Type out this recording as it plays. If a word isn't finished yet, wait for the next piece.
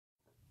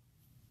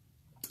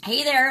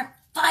Hey there,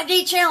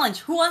 5-day challenge.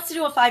 Who wants to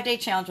do a 5-day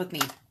challenge with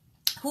me?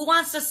 Who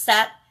wants to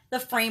set the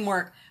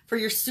framework for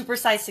your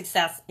supersized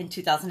success in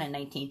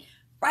 2019?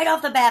 Right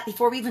off the bat,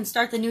 before we even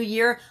start the new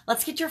year,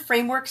 let's get your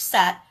framework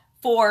set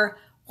for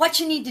what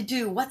you need to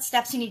do, what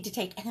steps you need to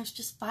take. And there's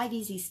just 5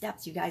 easy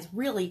steps, you guys,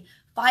 really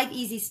 5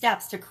 easy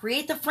steps to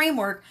create the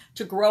framework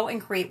to grow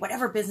and create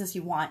whatever business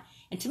you want.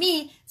 And to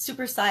me,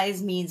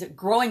 supersize means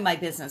growing my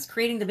business,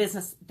 creating the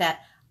business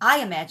that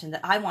I imagine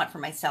that I want for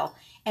myself.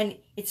 And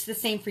it's the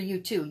same for you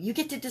too. You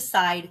get to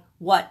decide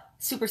what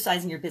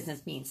supersizing your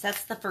business means.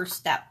 That's the first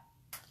step.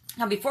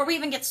 Now, before we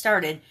even get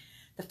started,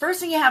 the first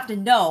thing you have to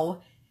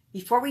know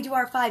before we do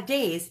our 5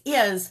 days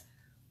is,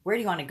 where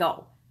do you want to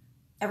go?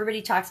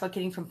 Everybody talks about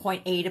getting from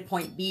point A to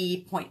point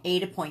B, point A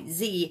to point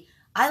Z.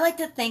 I like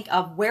to think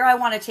of where I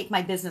want to take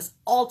my business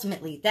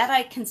ultimately, that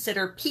I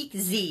consider peak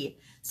Z.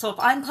 So if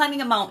I'm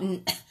climbing a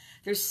mountain,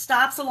 there's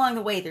stops along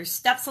the way, there's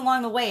steps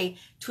along the way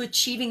to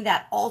achieving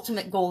that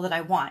ultimate goal that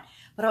I want.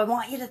 But I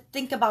want you to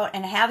think about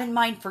and have in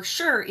mind for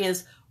sure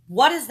is,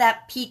 what does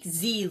that peak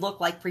Z look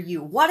like for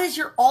you? What is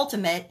your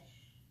ultimate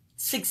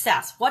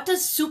success? What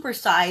does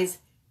supersize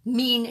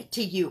mean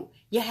to you?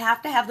 You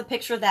have to have the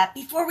picture of that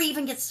before we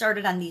even get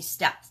started on these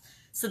steps.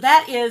 So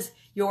that is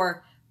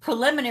your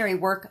preliminary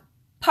work,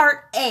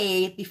 part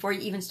A, before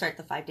you even start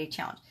the 5-day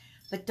challenge.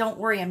 But don't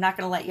worry, I'm not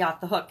going to let you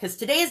off the hook, because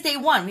today is day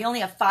 1. We only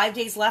have 5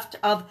 days left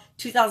of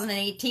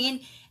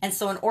 2018. And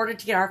so in order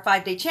to get our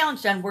 5-day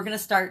challenge done, we're going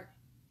to start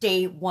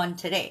day 1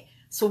 today.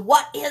 So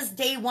what is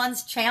day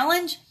 1's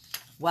challenge?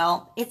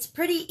 Well, it's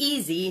pretty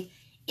easy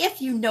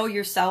if you know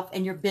yourself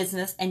and your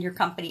business and your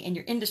company and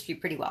your industry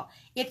pretty well.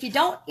 If you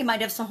don't, you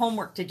might have some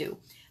homework to do.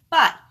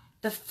 But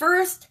the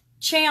first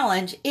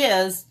challenge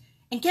is,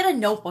 and get a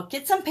notebook,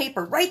 get some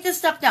paper, write this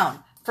stuff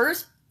down.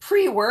 First,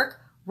 pre-work,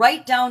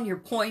 write down your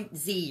point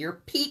Z,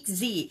 your peak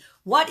Z.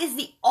 What is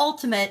the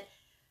ultimate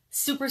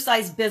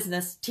supersized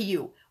business to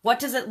you? What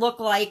does it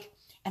look like?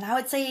 And I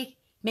would say,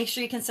 make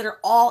sure you consider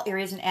all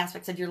areas and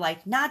aspects of your life,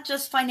 not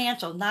just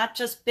financial, not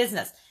just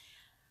business,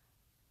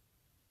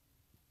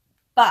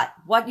 but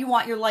what you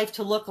want your life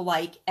to look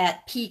like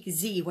at peak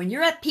Z. When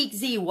you're at peak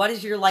Z, what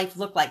does your life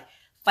look like?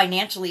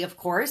 Financially, of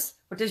course.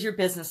 What does your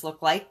business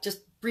look like?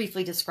 Just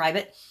briefly describe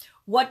it.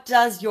 What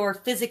does your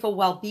physical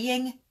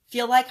well-being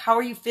feel like? How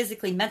are you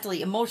physically,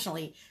 mentally,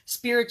 emotionally,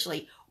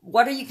 spiritually?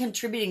 What are you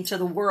contributing to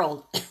the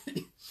world?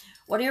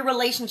 What are your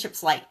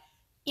relationships like?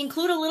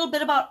 Include a little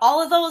bit about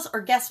all of those,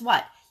 or guess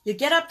what? You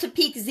get up to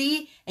peak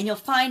Z and you'll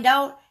find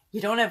out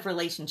you don't have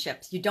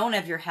relationships. You don't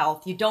have your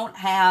health. You don't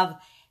have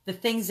the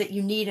things that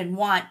you need and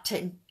want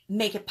to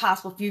make it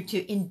possible for you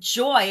to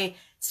enjoy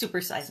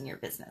supersizing your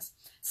business.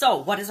 So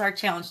what is our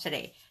challenge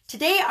today?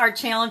 Today, our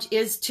challenge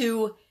is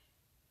to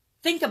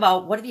think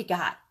about, what have you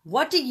got?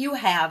 What do you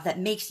have that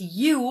makes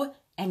you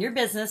and your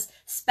business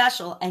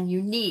special and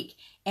unique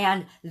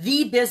and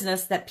the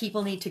business that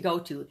people need to go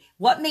to?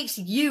 What makes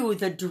you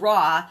the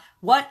draw?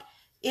 What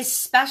is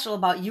special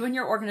about you and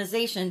your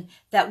organization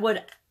that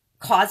would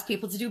cause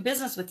people to do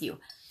business with you?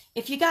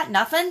 If you got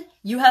nothing,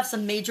 you have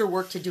some major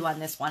work to do on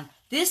this one.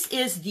 This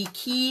is the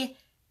key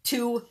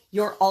to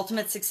your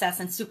ultimate success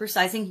in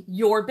supersizing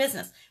your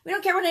business. We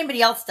don't care what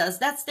anybody else does.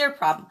 That's their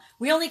problem.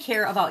 We only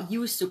care about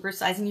you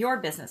supersizing your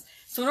business.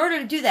 So in order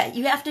to do that,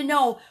 you have to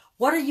know,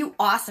 what are you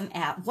awesome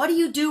at? What do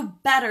you do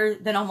better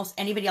than almost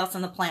anybody else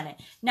on the planet?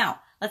 Now,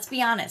 let's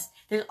be honest.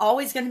 There's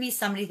always going to be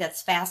somebody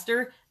that's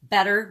faster,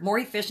 better, more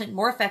efficient,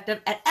 more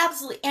effective at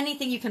absolutely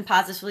anything you can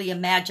positively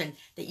imagine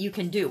that you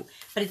can do.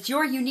 But it's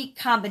your unique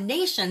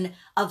combination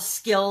of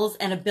skills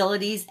and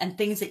abilities and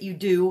things that you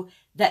do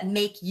that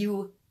make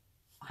you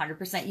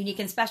 100% unique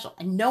and special.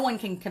 And no one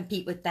can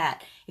compete with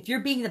that. If you're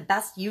being the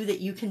best you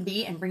that you can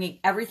be and bringing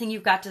everything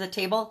you've got to the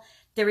table,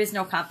 there is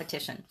no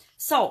competition.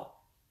 So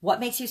what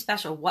makes you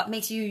special? What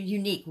makes you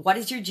unique? What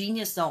is your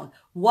genius zone?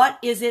 What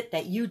is it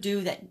that you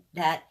do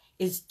that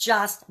is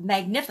just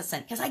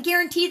magnificent? Because I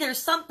guarantee there's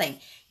something.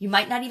 You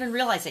might not even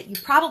realize it. You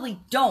probably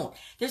don't.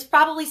 There's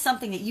probably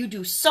something that you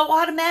do so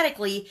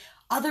automatically,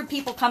 other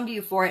people come to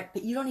you for it,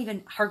 but you don't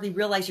even hardly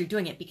realize you're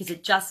doing it because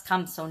it just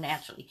comes so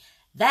naturally.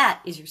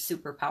 That is your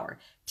superpower.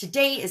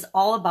 Today is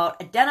all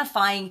about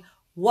identifying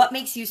what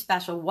makes you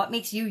special, what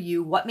makes you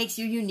you, what makes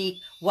you unique,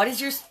 what is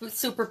your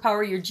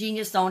superpower, your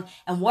genius zone,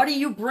 and what are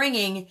you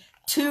bringing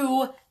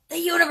to the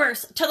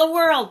universe, to the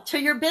world, to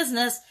your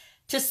business,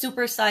 to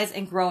supersize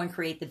and grow and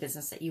create the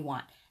business that you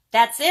want.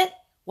 That's it.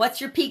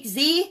 What's your peak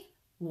Z?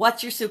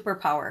 What's your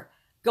superpower?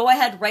 Go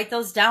ahead, write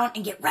those down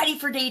and get ready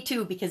for day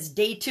 2, because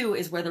day 2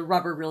 is where the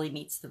rubber really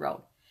meets the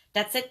road.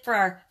 That's it for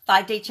our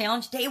 5-day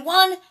challenge. Day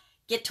 1,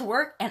 get to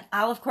work, and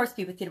I'll of course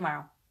be with you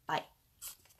tomorrow.